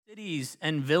cities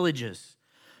and villages,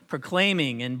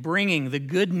 proclaiming and bringing the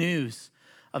good news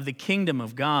of the kingdom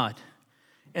of God.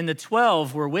 And the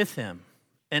 12 were with him,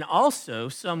 and also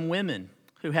some women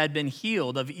who had been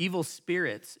healed of evil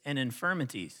spirits and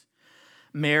infirmities.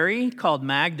 Mary, called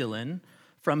Magdalene,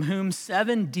 from whom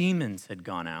 7 demons had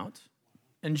gone out,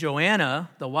 and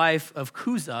Joanna, the wife of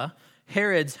Chuza,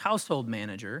 Herod's household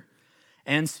manager,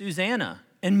 and Susanna,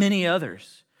 and many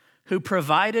others, who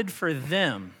provided for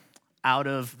them out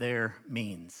of their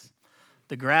means.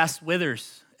 The grass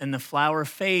withers and the flower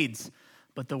fades,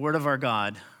 but the word of our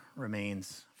God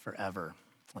remains forever.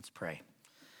 Let's pray.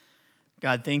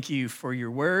 God, thank you for your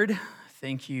word.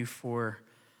 Thank you for,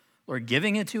 Lord,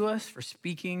 giving it to us, for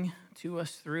speaking to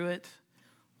us through it.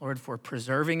 Lord, for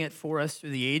preserving it for us through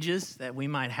the ages that we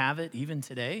might have it even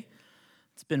today.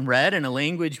 It's been read in a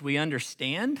language we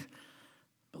understand.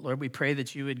 But Lord, we pray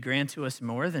that you would grant to us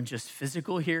more than just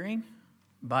physical hearing.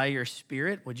 By your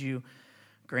Spirit, would you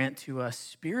grant to us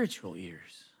spiritual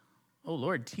ears? Oh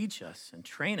Lord, teach us and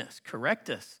train us, correct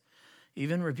us,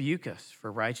 even rebuke us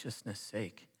for righteousness'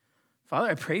 sake. Father,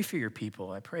 I pray for your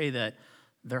people. I pray that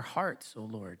their hearts, oh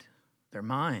Lord, their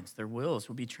minds, their wills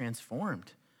will be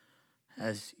transformed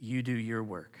as you do your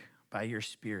work by your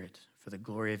Spirit for the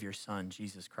glory of your Son,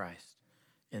 Jesus Christ,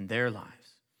 in their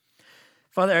lives.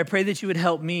 Father, I pray that you would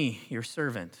help me, your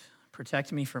servant,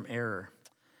 protect me from error.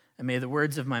 And may the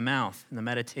words of my mouth and the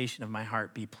meditation of my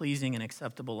heart be pleasing and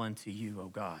acceptable unto you, O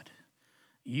God.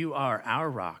 You are our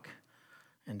rock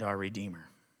and our Redeemer.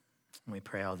 And we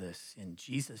pray all this in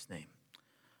Jesus' name.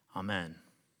 Amen.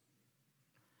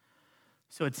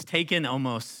 So it's taken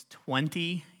almost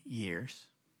 20 years,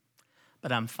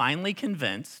 but I'm finally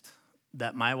convinced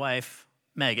that my wife,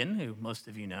 Megan, who most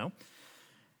of you know,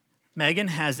 Megan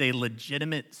has a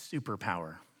legitimate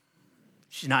superpower.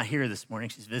 She's not here this morning.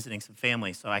 She's visiting some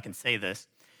family, so I can say this.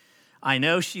 I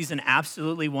know she's an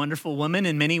absolutely wonderful woman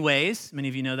in many ways. Many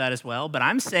of you know that as well. But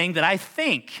I'm saying that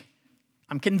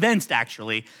I'm convinced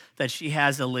actually, that she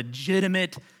has a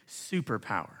legitimate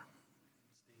superpower.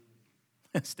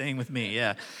 Staying with me,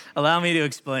 yeah. Allow me to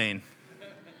explain.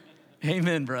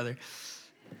 Amen, brother.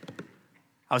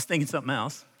 I was thinking something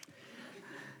else.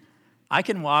 I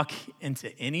can walk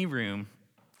into any room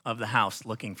of the house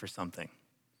looking for something.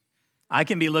 I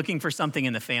can be looking for something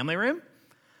in the family room,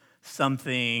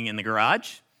 something in the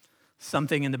garage,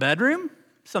 something in the bedroom,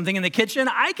 something in the kitchen.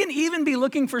 I can even be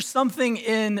looking for something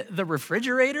in the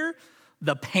refrigerator,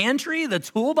 the pantry, the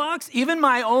toolbox, even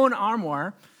my own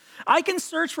armoire. I can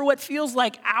search for what feels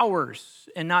like hours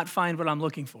and not find what I'm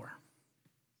looking for.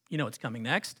 You know what's coming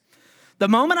next. The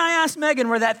moment I ask Megan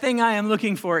where that thing I am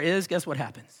looking for is, guess what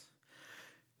happens?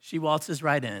 She waltzes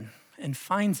right in and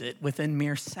finds it within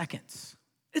mere seconds.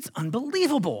 It's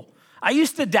unbelievable. I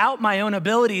used to doubt my own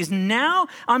abilities. Now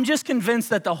I'm just convinced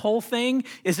that the whole thing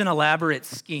is an elaborate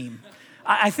scheme.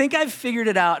 I think I've figured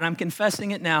it out, and I'm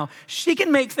confessing it now. She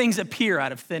can make things appear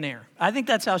out of thin air. I think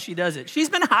that's how she does it. She's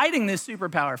been hiding this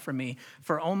superpower from me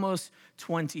for almost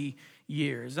 20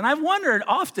 years. And I've wondered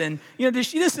often, does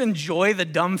she just enjoy the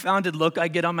dumbfounded look I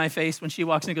get on my face when she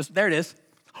walks in and goes, there it is.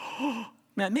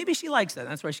 Man, maybe she likes that.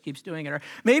 That's why she keeps doing it. Or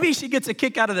maybe she gets a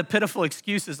kick out of the pitiful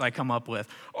excuses I come up with.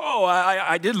 Oh,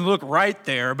 I didn't look right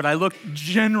there, but I looked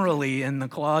generally in the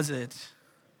closet.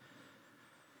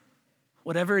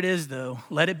 Whatever it is, though,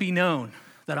 let it be known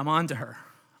that I'm on to her.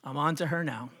 I'm on to her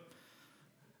now.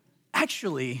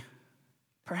 Actually,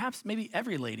 perhaps maybe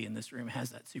every lady in this room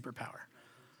has that superpower.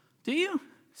 Do you?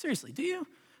 Seriously, do you?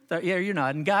 Yeah, you're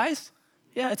nodding. Guys?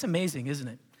 Yeah, it's amazing, isn't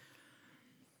it?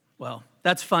 Well,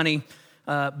 that's funny.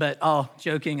 But all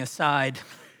joking aside,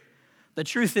 the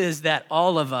truth is that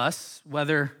all of us,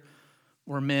 whether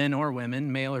we're men or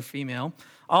women, male or female,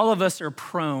 all of us are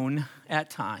prone at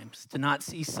times to not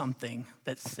see something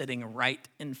that's sitting right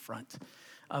in front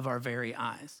of our very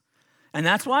eyes. And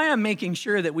that's why I'm making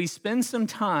sure that we spend some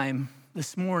time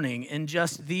this morning in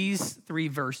just these 3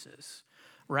 verses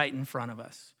right in front of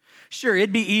us. Sure,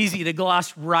 it'd be easy to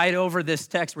gloss right over this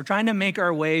text. We're trying to make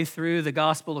our way through the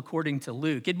gospel according to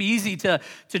Luke. It'd be easy to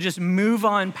just move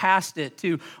on past it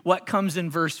to what comes in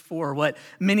verse 4, what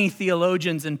many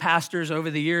theologians and pastors over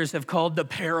the years have called the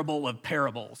parable of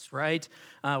parables, right?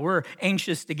 We're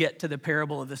anxious to get to the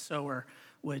parable of the sower,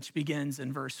 which begins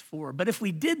in verse 4. But if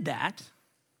we did that,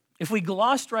 if we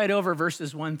glossed right over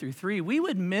verses 1 through 3, we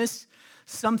would miss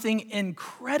something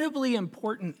incredibly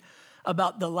important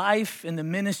about the life and the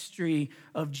ministry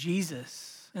of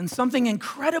Jesus. And something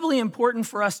incredibly important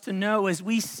for us to know as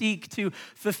we seek to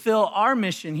fulfill our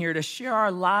mission here, to share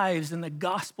our lives and the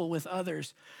gospel with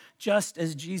others, just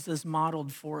as Jesus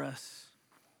modeled for us.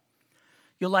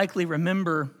 You'll likely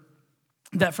remember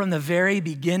that from the very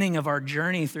beginning of our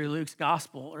journey through Luke's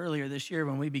gospel earlier this year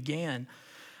when we began,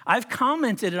 I've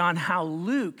commented on how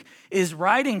Luke is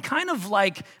writing kind of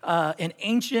like an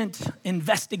ancient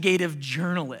investigative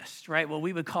journalist, right? What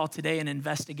we would call today an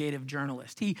investigative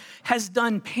journalist. He has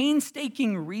done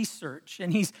painstaking research,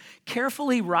 and he's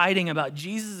carefully writing about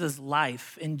Jesus'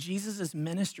 life and Jesus'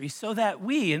 ministry so that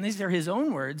we, and these are his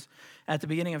own words at the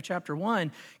beginning of chapter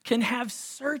 1, can have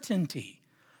certainty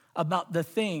about the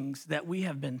things that we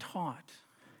have been taught.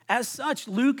 As such,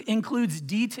 Luke includes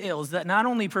details that not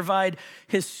only provide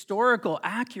historical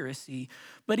accuracy,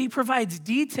 but he provides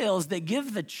details that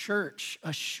give the church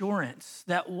assurance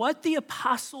that what the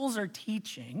apostles are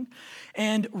teaching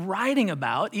and writing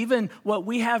about, even what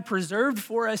we have preserved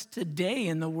for us today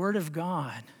in the Word of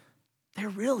God, they're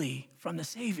really from the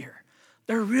Savior.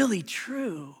 They're really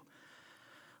true.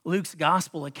 Luke's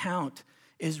gospel account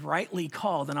is rightly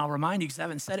called, and I'll remind you because I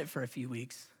haven't said it for a few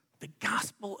weeks, the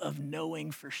gospel of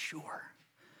knowing for sure.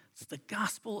 It's the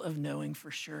gospel of knowing for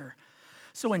sure.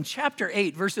 So in chapter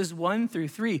 8, verses 1 through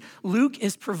 3, Luke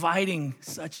is providing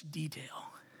such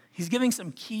detail. He's giving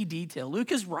some key detail.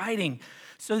 Luke is writing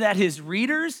so that his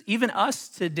readers, even us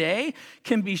today,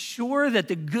 can be sure that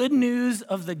the good news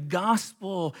of the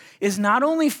gospel is not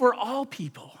only for all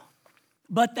people,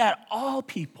 but that all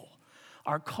people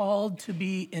are called to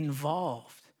be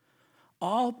involved.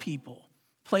 All people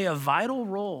play a vital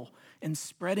role in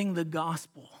spreading the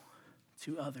gospel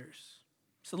to others.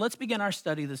 So let's begin our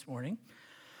study this morning.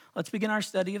 Let's begin our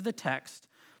study of the text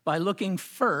by looking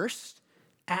first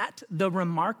at the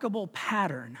remarkable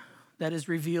pattern that is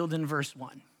revealed in verse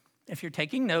 1. If you're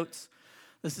taking notes,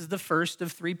 this is the first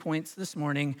of 3 points this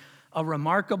morning, a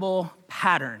remarkable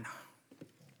pattern.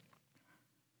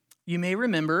 You may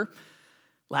remember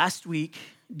last week,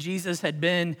 Jesus had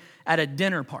been at a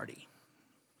dinner party.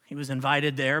 He was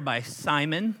invited there by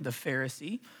Simon the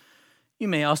Pharisee. You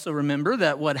may also remember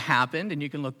that what happened, and you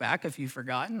can look back if you've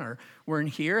forgotten or weren't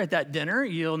here at that dinner,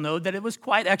 you'll know that it was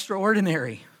quite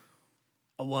extraordinary.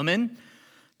 A woman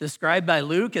described by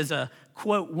Luke as a,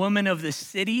 quote, woman of the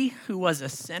city who was a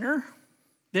sinner.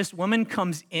 This woman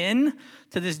comes in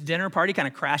to this dinner party, kind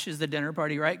of crashes the dinner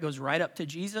party, right? Goes right up to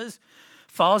Jesus,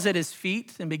 falls at his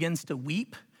feet and begins to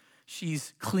weep.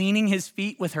 She's cleaning his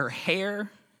feet with her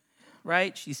hair,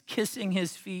 right? She's kissing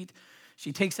his feet.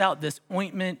 She takes out this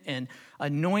ointment and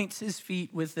anoints his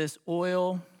feet with this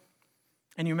oil.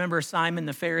 And you remember Simon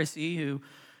the Pharisee who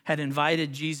had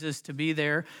invited Jesus to be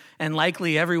there, and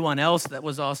likely everyone else that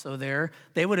was also there,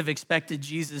 they would have expected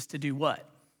Jesus to do what?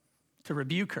 To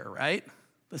rebuke her, right?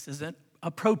 This isn't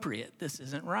appropriate. This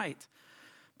isn't right.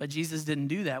 But Jesus didn't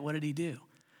do that. What did he do?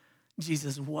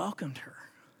 Jesus welcomed her.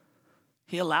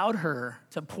 He allowed her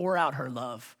to pour out her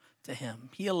love to him.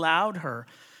 He allowed her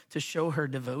to show her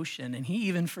devotion, and he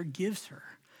even forgives her.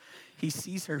 He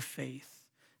sees her faith,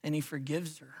 and he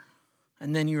forgives her.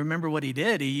 And then you remember what he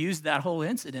did. He used that whole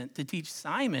incident to teach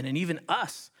Simon and even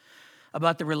us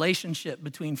about the relationship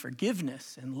between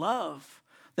forgiveness and love,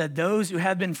 that those who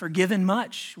have been forgiven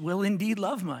much will indeed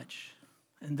love much,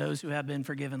 and those who have been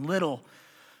forgiven little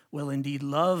will indeed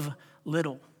love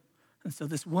little. And so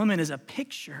this woman is a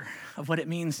picture of what it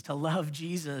means to love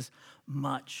Jesus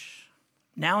much.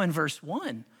 Now in verse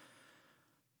 1,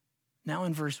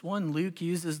 Luke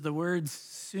uses the words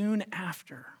soon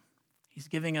after. He's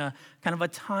giving a kind of a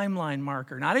timeline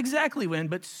marker, not exactly when,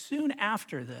 but soon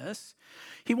after this.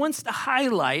 He wants to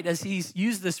highlight, as he's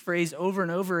used this phrase over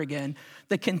and over again,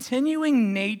 the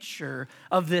continuing nature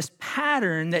of this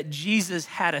pattern that Jesus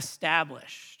had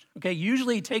established. Okay,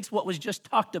 usually he takes what was just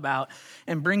talked about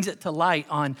and brings it to light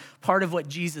on part of what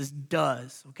Jesus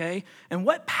does, okay? And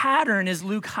what pattern is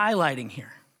Luke highlighting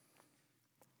here?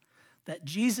 That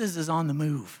Jesus is on the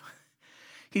move.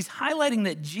 He's highlighting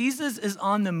that Jesus is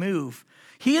on the move.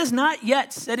 He has not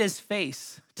yet set his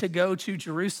face to go to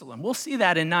Jerusalem. We'll see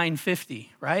that in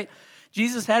 950, right?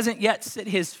 Jesus hasn't yet set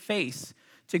his face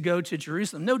to go to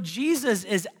Jerusalem. No, Jesus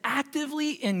is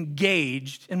actively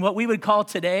engaged in what we would call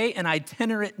today an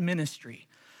itinerant ministry,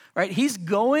 right? He's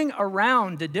going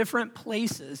around to different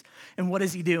places, and what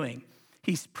is he doing?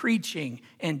 He's preaching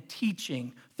and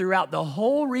teaching throughout the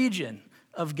whole region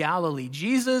of Galilee.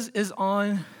 Jesus is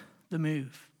on the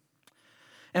move.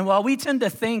 And while we tend to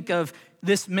think of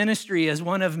this ministry as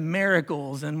one of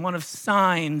miracles and one of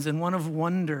signs and one of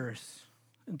wonders,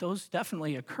 those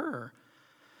definitely occur.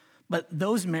 But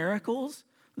those miracles,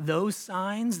 those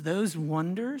signs, those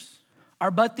wonders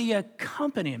are but the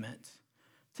accompaniment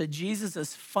to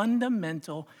Jesus'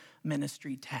 fundamental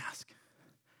ministry task.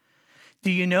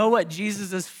 Do you know what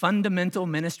Jesus' fundamental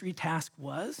ministry task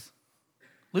was?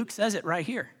 Luke says it right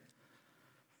here.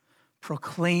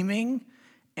 Proclaiming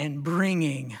and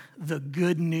bringing the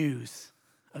good news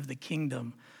of the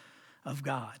kingdom of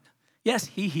God. Yes,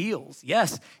 he heals.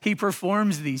 Yes, he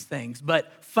performs these things.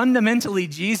 But fundamentally,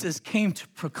 Jesus came to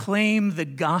proclaim the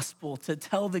gospel, to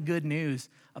tell the good news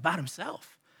about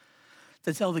himself,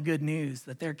 to tell the good news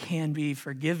that there can be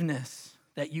forgiveness,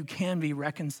 that you can be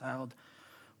reconciled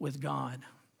with God.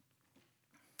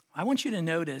 I want you to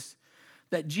notice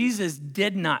that Jesus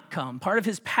did not come. Part of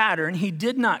his pattern, he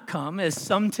did not come, as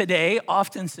some today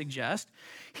often suggest,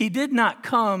 he did not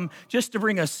come just to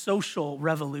bring a social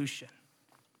revolution.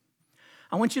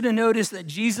 I want you to notice that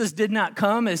Jesus did not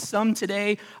come, as some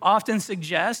today often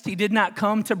suggest, he did not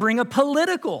come to bring a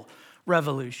political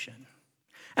revolution.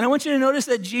 And I want you to notice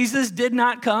that Jesus did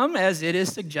not come, as it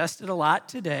is suggested a lot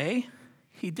today,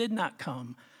 he did not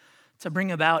come to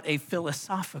bring about a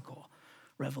philosophical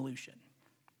revolution.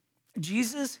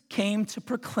 Jesus came to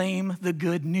proclaim the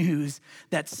good news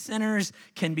that sinners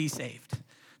can be saved,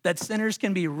 that sinners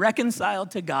can be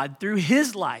reconciled to God through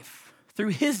his life, through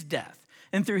his death,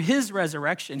 and through his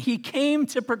resurrection. He came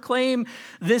to proclaim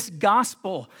this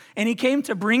gospel, and he came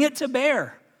to bring it to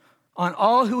bear on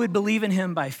all who would believe in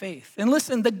him by faith. And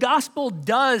listen, the gospel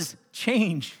does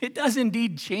change. It does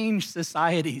indeed change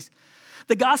societies.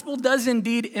 The gospel does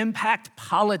indeed impact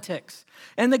politics,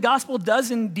 and the gospel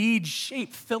does indeed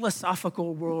shape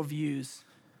philosophical worldviews.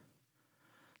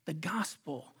 The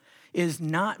gospel is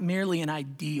not merely an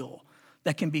ideal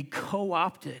that can be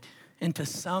co-opted into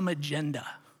some agenda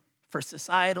for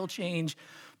societal change,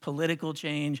 political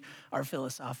change, or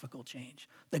philosophical change.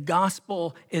 The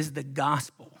gospel is the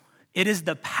gospel. It is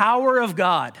the power of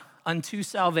God unto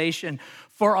salvation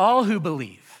for all who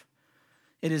believe.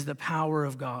 It is the power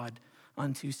of God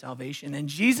unto salvation. And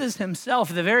Jesus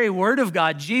himself, the very word of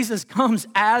God, Jesus comes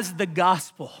as the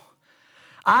gospel.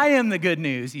 I am the good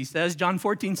news, he says, John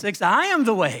 14:6, I am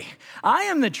the way, I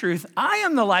am the truth, I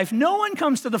am the life. No one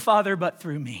comes to the Father but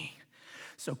through me.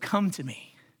 So come to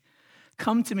me.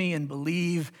 Come to me and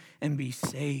believe and be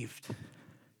saved.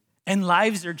 And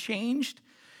lives are changed,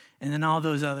 and then all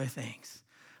those other things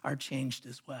are changed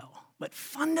as well. But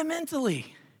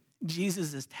fundamentally,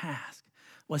 Jesus' task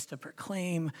was to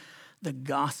proclaim the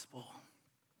gospel.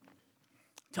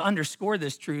 To underscore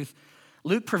this truth,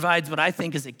 Luke provides what I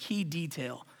think is a key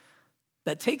detail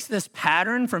that takes this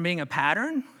pattern from being a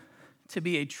pattern to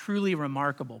be a truly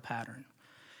remarkable pattern.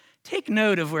 Take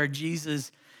note of where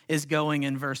Jesus is going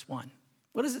in verse 1.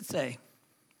 What does it say?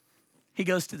 He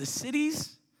goes to the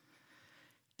cities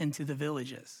and to the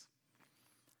villages.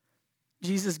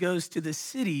 Jesus goes to the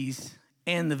cities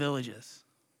and the villages.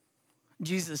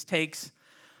 Jesus takes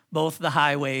both the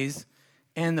highways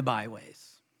and the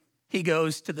byways. He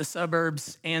goes to the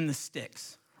suburbs and the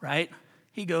sticks, right?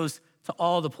 He goes to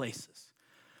all the places.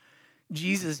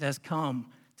 Jesus has come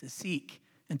to seek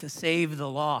and to save the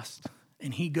lost.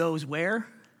 And he goes where?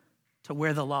 To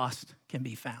where the lost can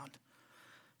be found.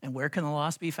 And where can the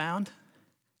lost be found?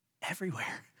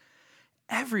 Everywhere.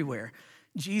 Everywhere.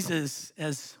 Jesus,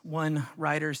 as one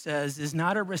writer says, is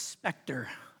not a respecter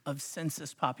of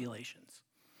census populations.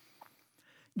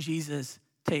 Jesus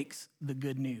takes the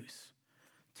good news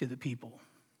to the people.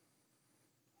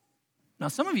 Now,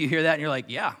 some of you hear that and you're like,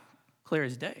 yeah, clear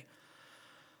as day.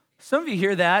 Some of you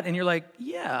hear that and you're like,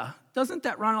 yeah, doesn't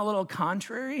that run a little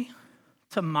contrary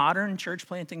to modern church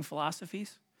planting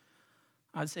philosophies?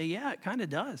 I'd say, yeah, it kind of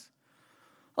does.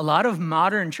 A lot of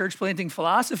modern church planting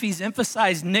philosophies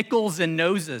emphasize nickels and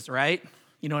noses, right?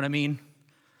 You know what I mean?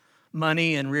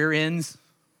 Money and rear ends,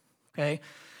 okay?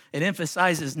 It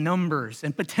emphasizes numbers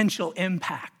and potential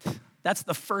impact. That's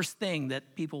the first thing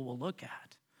that people will look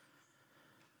at.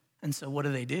 And so what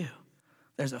do?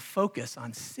 There's a focus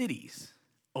on cities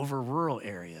over rural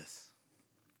areas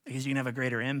because you can have a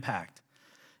greater impact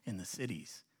in the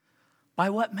cities. By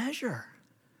what measure?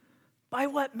 By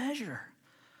what measure?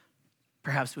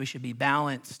 Perhaps we should be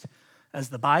balanced as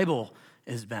the Bible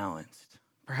is balanced.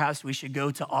 Perhaps we should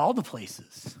go to all the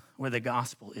places where the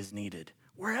gospel is needed,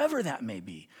 wherever that may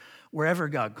be, wherever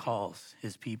God calls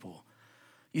his people.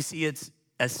 You see, it's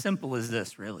as simple as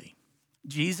this, really.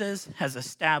 Jesus has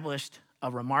established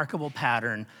a remarkable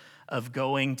pattern of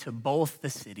going to both the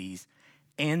cities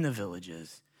and the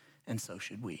villages, and so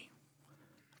should we.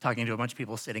 I'm talking to a bunch of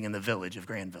people sitting in the village of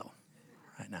Granville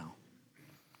right now.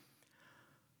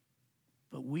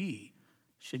 But we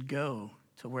should go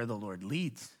to where the Lord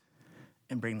leads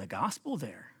and bring the gospel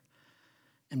there.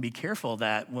 And be careful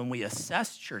that when we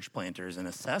assess church planters and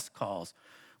assess calls,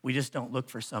 we just don't look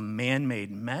for some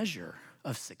man-made measure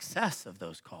of success of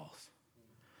those calls.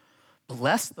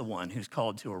 Bless the one who's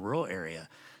called to a rural area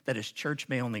that his church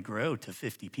may only grow to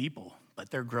 50 people, but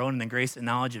they're growing in the grace and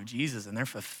knowledge of Jesus, and they're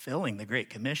fulfilling the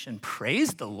Great Commission.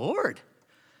 Praise the Lord.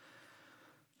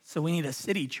 So we need a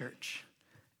city church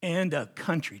and a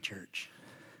country church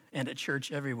and a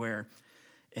church everywhere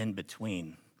in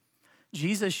between.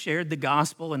 Jesus shared the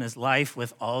gospel in his life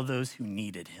with all those who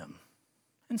needed him,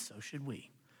 and so should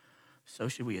we. So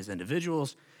should we as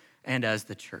individuals and as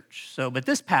the church. But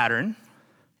this pattern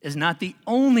is not the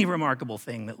only remarkable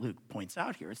thing that Luke points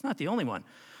out here. It's not the only one.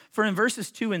 For in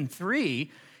verses 2 and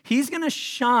 3, he's going to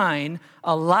shine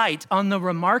a light on the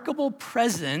remarkable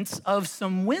presence of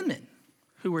some women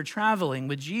who were traveling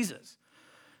with Jesus.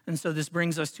 And so this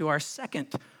brings us to our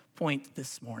second point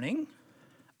this morning,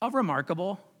 a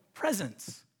remarkable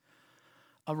presence.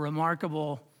 A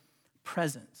remarkable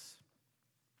presence.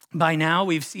 By now,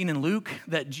 we've seen in Luke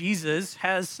that Jesus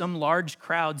has some large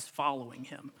crowds following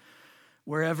him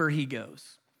wherever he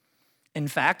goes. In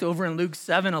fact, over in Luke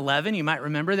 7:11, you might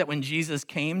remember that when Jesus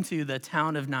came to the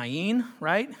town of Nain,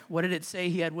 right? What did it say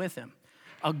he had with him?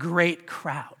 A great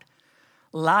crowd.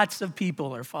 Lots of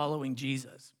people are following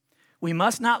Jesus. We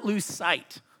must not lose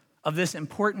sight of this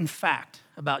important fact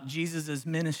about Jesus'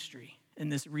 ministry in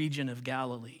this region of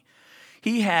Galilee.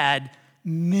 He had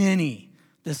many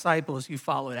disciples who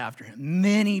followed after him.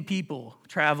 Many people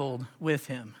traveled with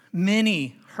him.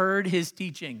 Many heard his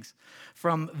teachings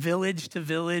from village to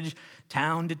village,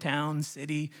 town to town,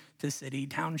 city to city,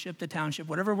 township to township,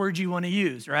 whatever word you want to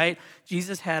use, right?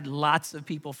 Jesus had lots of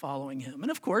people following him.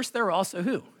 And of course, there were also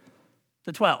who?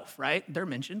 The 12, right? They're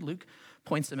mentioned. Luke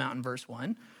points them out in verse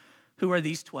 1. Who are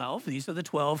these 12? These are the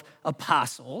 12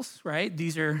 apostles, right?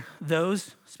 These are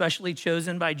those specially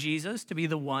chosen by Jesus to be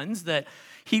the ones that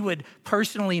he would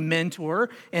personally mentor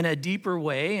in a deeper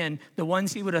way, and the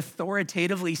ones he would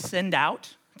authoritatively send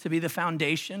out to be the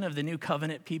foundation of the new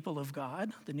covenant people of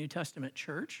God, the New Testament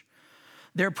church.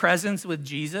 Their presence with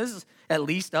Jesus, at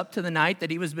least up to the night that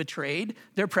he was betrayed,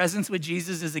 their presence with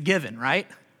Jesus is a given, right?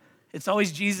 It's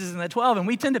always Jesus and the 12, and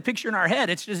we tend to picture in our head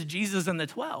it's just Jesus and the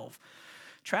 12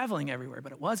 traveling everywhere,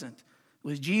 but it wasn't. It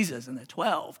was Jesus and the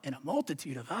 12 and a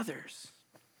multitude of others.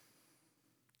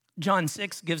 John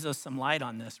 6 gives us some light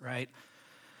on this, right?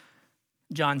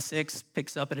 John 6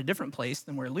 picks up at a different place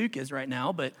than where Luke is right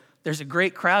now, but there's a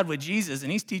great crowd with Jesus,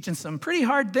 and he's teaching some pretty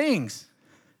hard things.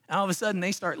 And all of a sudden,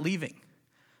 they start leaving,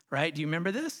 right? Do you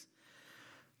remember this?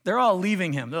 They're all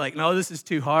leaving him. They're like, no, this is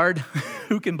too hard.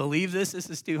 Who can believe this? This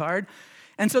is too hard.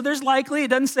 And so there's likely, it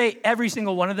doesn't say every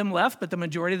single one of them left, but the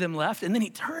majority of them left. And then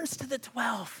he turns to the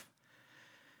 12,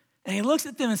 and he looks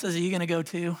at them and says, are you going to go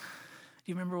too? Do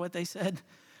you remember what they said?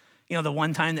 You know, the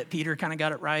one time that Peter kind of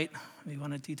got it right, maybe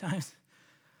 1 or 2 times.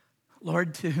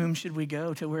 Lord, to whom should we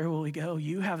go? To where will we go?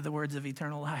 You have the words of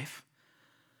eternal life.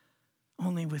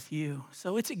 Only with you.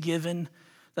 So it's a given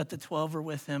that the 12 are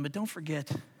with him, but don't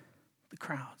forget the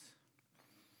crowds.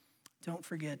 Don't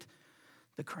forget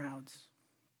the crowds.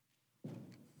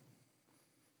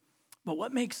 But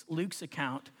what makes Luke's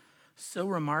account so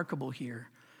remarkable here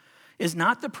is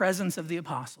not the presence of the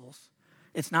apostles.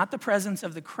 It's not the presence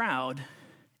of the crowd.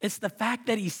 It's the fact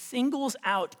that he singles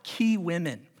out key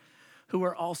women who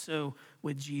are also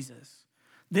with Jesus.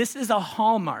 This is a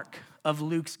hallmark of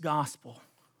Luke's gospel.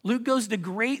 Luke goes to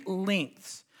great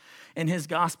lengths in his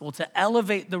gospel to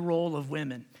elevate the role of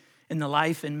women in the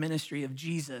life and ministry of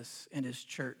Jesus and his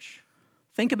church.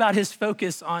 Think about his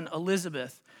focus on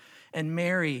Elizabeth and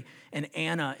Mary and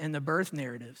Anna in the birth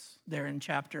narratives there in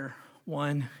chapter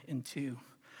 1 and 2.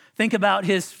 Think about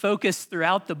his focus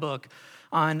throughout the book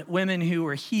on women who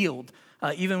were healed,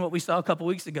 even what we saw a couple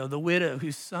weeks ago, the widow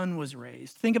whose son was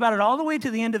raised. Think about it all the way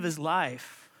to the end of his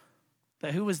life,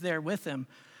 that who was there with him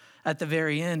at the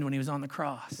very end when he was on the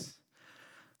cross,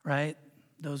 right?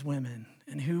 Those women.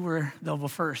 And who were the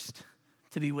first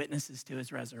to be witnesses to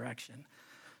his resurrection?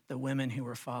 The women who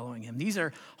were following him. These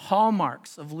are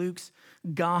hallmarks of Luke's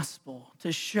gospel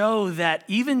to show that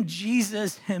even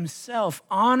Jesus himself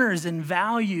honors and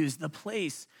values the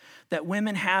place that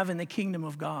women have in the kingdom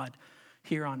of God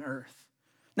here on earth.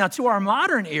 Now, to our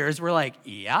modern ears, we're like,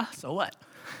 yeah, so what?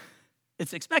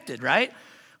 It's expected, right?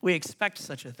 We expect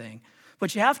such a thing.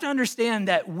 But you have to understand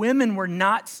that women were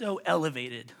not so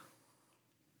elevated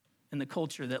in the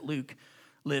culture that Luke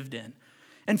lived in.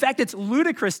 In fact, it's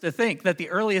ludicrous to think that the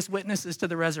earliest witnesses to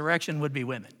the resurrection would be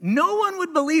women. No one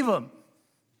would believe them.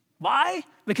 Why?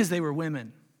 Because they were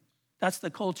women. That's the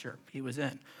culture he was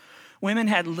in. Women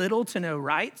had little to no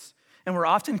rights and were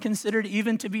often considered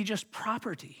even to be just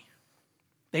property.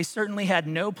 They certainly had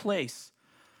no place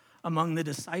among the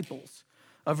disciples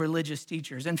of religious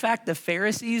teachers. In fact, the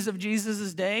Pharisees of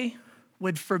Jesus' day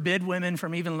would forbid women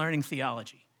from even learning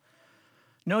theology.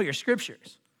 Know your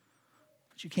scriptures,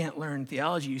 but but you can't learn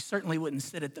theology. You certainly wouldn't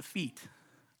sit at the feet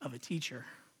of a teacher.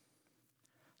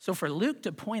 So for Luke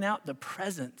to point out the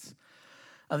presence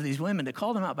of these women, to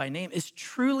call them out by name, is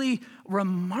truly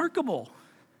remarkable.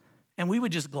 And we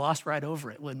would just gloss right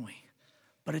over it, wouldn't we?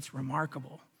 But it's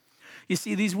remarkable. You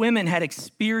see, these women had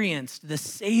experienced the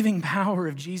saving power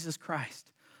of Jesus Christ.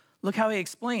 Look how he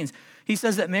explains. He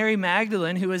says that Mary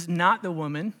Magdalene, who is not the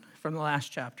woman from the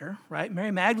last chapter, right?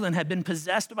 Mary Magdalene had been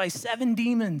possessed by 7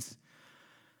 demons.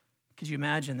 Could you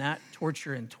imagine that?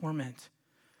 Torture and torment.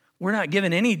 We're not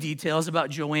given any details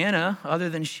about Joanna other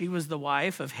than she was the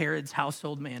wife of Herod's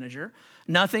household manager.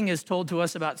 Nothing is told to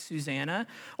us about Susanna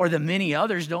or the many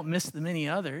others. Don't miss the many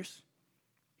others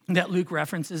that Luke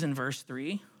references in verse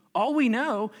 3. All we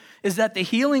know is that the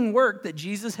healing work that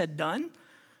Jesus had done,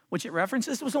 which it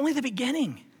references, was only the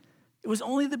beginning. It was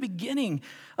only the beginning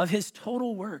of his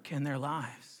total work in their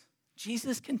lives.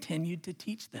 Jesus continued to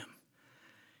teach them.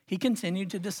 He continued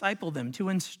to disciple them, to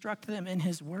instruct them in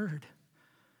his word.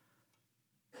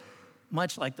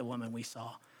 Much like the woman we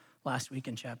saw last week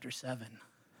in chapter 7.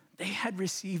 They had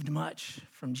received much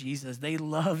from Jesus. They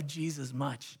loved Jesus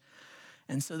much.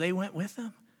 And so they went with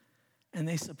him and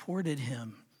they supported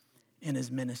him in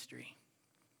his ministry.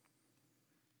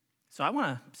 So I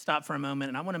want to stop for a moment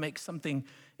and I want to make something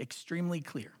extremely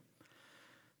clear.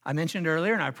 I mentioned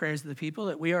earlier in our prayers to the people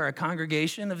that we are a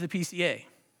congregation of the PCA.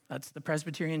 That's the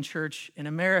Presbyterian Church in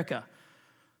America.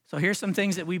 So here's some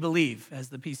things that we believe as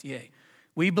the PCA.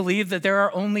 We believe that there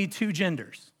are only 2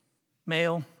 genders,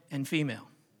 male and female.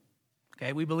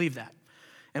 Okay, we believe that.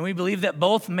 And we believe that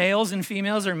both males and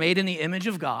females are made in the image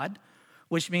of God,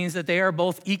 which means that they are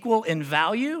both equal in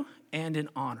value and in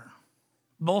honor.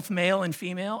 Both male and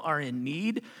female are in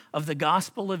need of the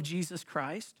gospel of Jesus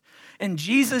Christ, and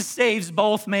Jesus saves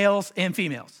both males and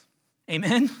females.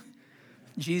 Amen?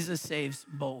 Jesus saves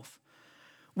both.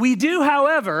 We do,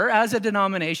 however, as a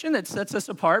denomination that sets us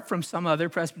apart from some other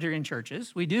Presbyterian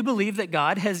churches, we do believe that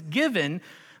God has given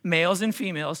males and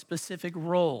females specific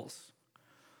roles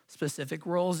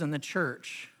in the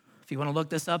church. If you want to look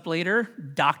this up later,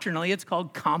 doctrinally it's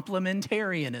called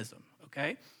complementarianism,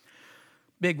 okay?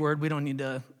 Big word, we don't need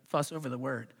to fuss over the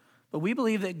word. But we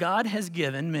believe that God has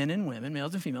given men and women,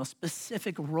 males and females,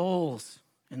 specific roles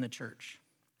in the church.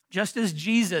 Just as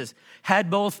Jesus had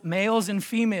both males and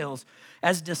females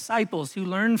as disciples who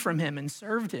learned from him and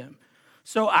served him,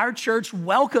 so our church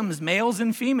welcomes males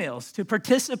and females to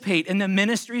participate in the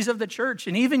ministries of the church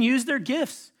and even use their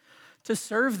gifts to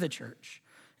serve the church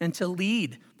and to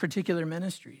lead particular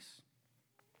ministries.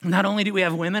 Not only do we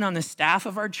have women on the staff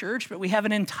of our church, but we have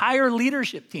an entire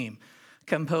leadership team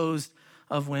composed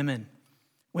of women.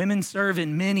 Women serve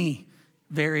in many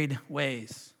varied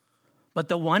ways. But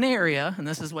the one area, and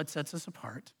this is what sets us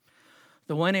apart,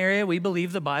 the one area we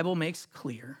believe the Bible makes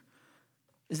clear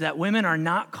is that women are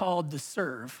not called to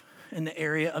serve in the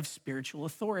area of spiritual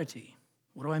authority.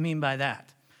 What do I mean by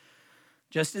that?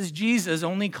 Just as Jesus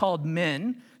only called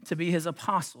men to be his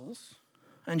apostles,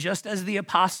 and just as the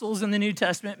apostles in the New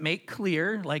Testament make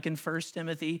clear, like in 1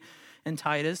 Timothy and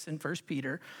Titus and 1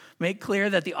 Peter, make clear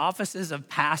that the offices of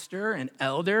pastor and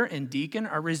elder and deacon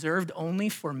are reserved only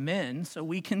for men, so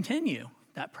we continue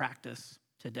that practice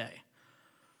today.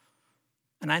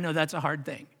 And I know that's a hard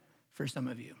thing for some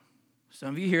of you. Some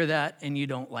of you hear that and you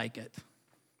don't like it.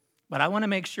 But I want to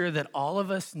make sure that all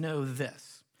of us know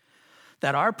this,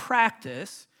 that our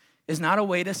practice is not a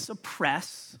way to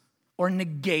suppress or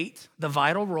negate the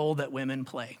vital role that women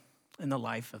play in the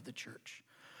life of the church.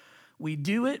 We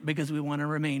do it because we want to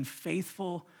remain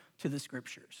faithful to the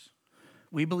scriptures.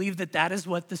 We believe that that is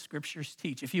what the scriptures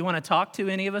teach. If you want to talk to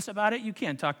any of us about it, you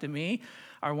can talk to me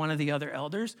or one of the other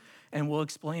elders, and we'll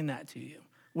explain that to you.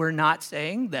 We're not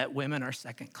saying that women are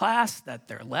second class, that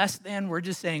they're less than. We're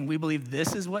just saying we believe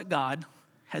this is what God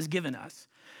has given us.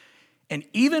 And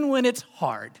even when it's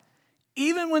hard,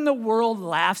 even when the world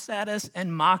laughs at us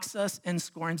and mocks us and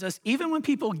scorns us, even when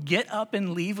people get up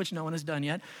and leave, which no one has done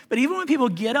yet, but even when people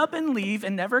get up and leave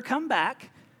and never come back,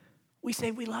 we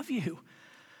say, we love you.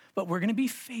 But we're going to be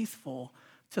faithful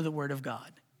to the word of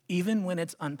God, even when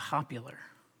it's unpopular.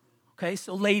 Okay,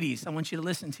 so ladies, I want you to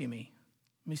listen to me.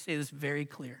 Let me say this very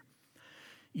clear.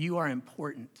 You are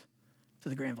important to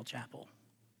the Granville Chapel.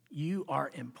 You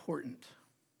are important.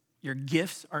 Your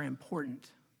gifts are important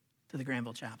to the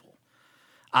Granville Chapel.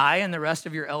 I and the rest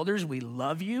of your elders, we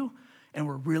love you, and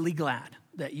we're really glad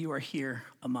that you are here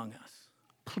among us.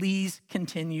 Please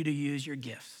continue to use your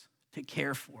gifts to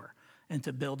care for and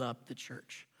to build up the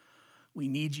church. We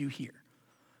need you here,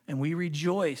 and we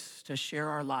rejoice to share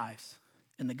our lives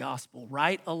in the gospel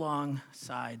right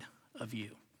alongside of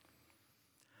you.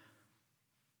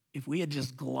 if we had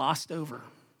just glossed over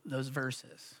those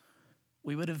verses,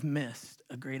 we would have missed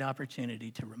a great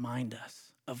opportunity to remind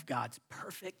us of God's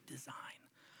perfect design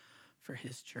for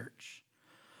his church.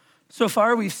 So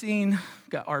far, we've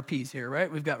got RPs here,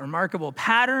 right? We've got remarkable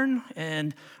pattern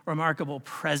and remarkable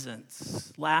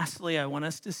presence. Lastly, I want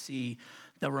us to see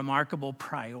the remarkable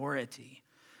priority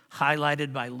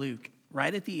highlighted by Luke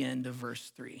right at the end of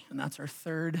verse 3. And that's our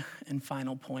third and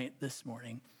final point this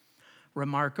morning,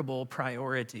 remarkable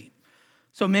priority.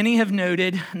 So many have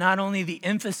noted not only the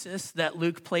emphasis that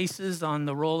Luke places on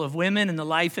the role of women in the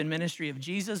life and ministry of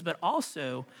Jesus, but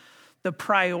also the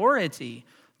priority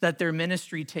that their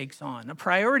ministry takes on, a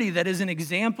priority that is an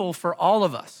example for all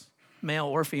of us, male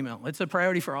or female. It's a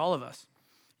priority for all of us.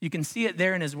 You can see it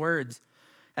there in his words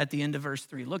at the end of verse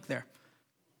 3. Look there.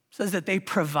 It says that they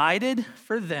provided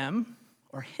for them,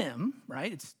 or him,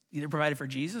 right? It's either provided for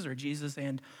Jesus or Jesus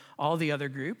and all the other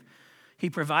group.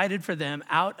 He provided for them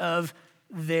out of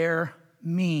their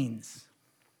means.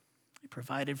 He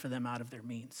provided for them out of their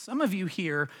means. Some of you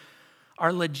here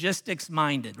are logistics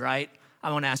minded, right?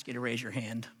 I won't ask you to raise your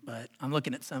hand, but I'm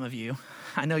looking at some of you.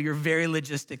 I know you're very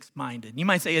logistics minded. You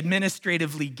might say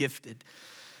administratively gifted,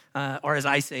 or as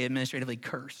I say, administratively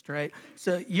cursed, right?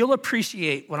 So you'll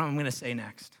appreciate what I'm going to say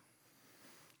next.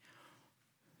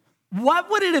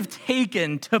 What would it have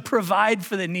taken to provide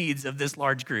for the needs of this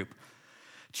large group?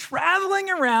 Traveling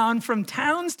around from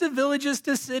towns to villages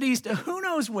to cities to who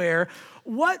knows where,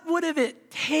 what would have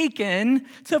it taken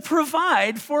to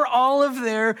provide for all of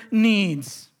their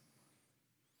needs?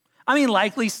 I mean,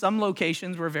 likely some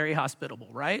locations were very hospitable,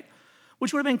 right?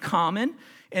 Which would have been common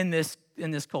in this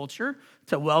culture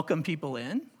to welcome people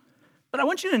in. But I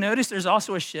want you to notice there's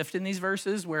also a shift in these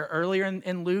verses where earlier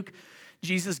in Luke,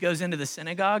 Jesus goes into the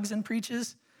synagogues and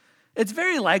preaches. It's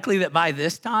very likely that by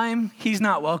this time, he's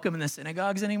not welcome in the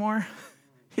synagogues anymore.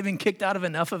 He'd been kicked out of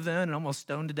enough of them and almost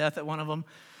stoned to death at one of them.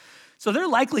 So they're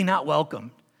likely not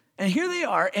welcome. And here they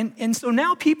are. And so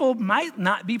now people might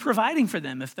not be providing for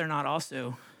them if they're not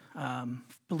also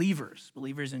believers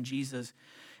in Jesus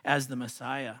as the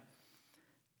Messiah.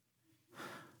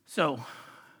 So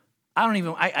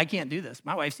I can't do this.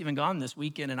 My wife's even gone this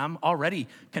weekend, and I'm already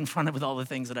confronted with all the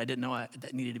things that I didn't know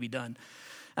that needed to be done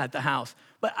at the house.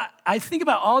 But I think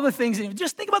about all the things, and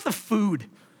just think about the food,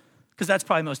 because that's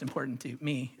probably most important to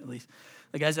me, at least.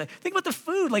 The guys, think about the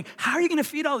food. Like, how are you going to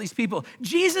feed all these people?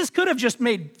 Jesus could have just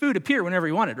made food appear whenever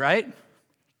he wanted, right?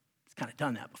 He's kind of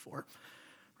done that before,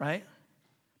 right?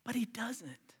 But he doesn't.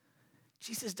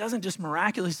 Jesus doesn't just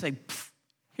miraculously say,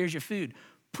 here's your food.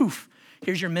 Poof,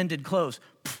 here's your mended clothes.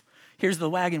 Poof, here's the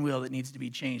wagon wheel that needs to be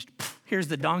changed. Poof, here's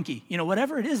the donkey.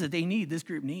 Whatever it is that they need, this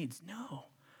group needs. No.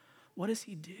 What does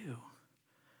he do?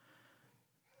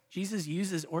 Jesus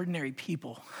uses ordinary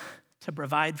people to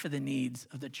provide for the needs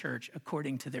of the church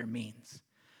according to their means.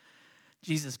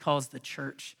 Jesus calls the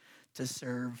church to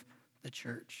serve the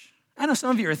church. I know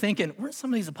some of you are thinking, weren't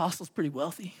some of these apostles pretty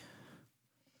wealthy?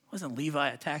 Wasn't Levi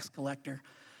a tax collector?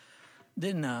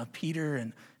 Didn't Peter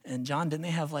and John, James,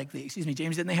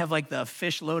 didn't they have like the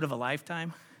fish load of a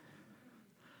lifetime?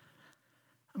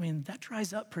 I mean, that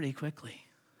dries up pretty quickly.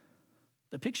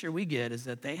 The picture we get is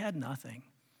that they had nothing.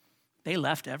 They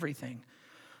left everything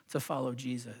to follow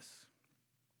Jesus.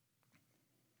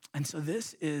 And so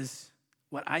this is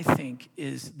what I think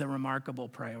is the remarkable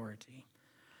priority,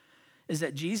 is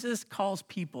that Jesus calls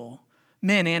people,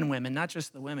 men and women, not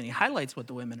just the women. He highlights what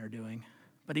the women are doing,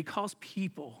 but he calls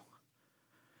people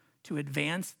to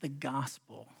advance the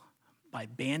gospel by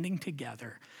banding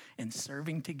together and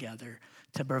serving together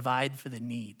to provide for the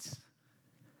needs.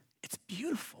 It's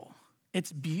beautiful.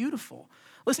 It's beautiful.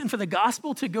 Listen, for the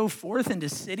gospel to go forth into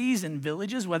cities and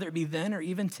villages, whether it be then or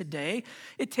even today,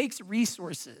 it takes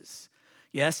resources.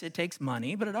 Yes, it takes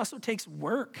money, but it also takes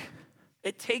work.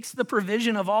 It takes the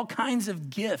provision of all kinds of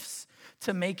gifts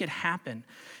to make it happen.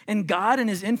 And God, in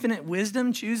his infinite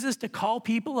wisdom, chooses to call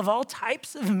people of all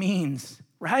types of means,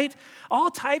 right?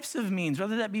 All types of means,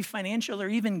 whether that be financial or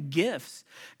even gifts.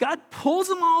 God pulls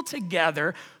them all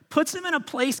together, puts them in a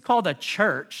place called a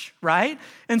church, right?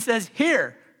 And says,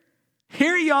 here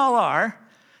y'all are.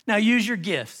 Now use your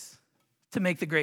gifts to make the great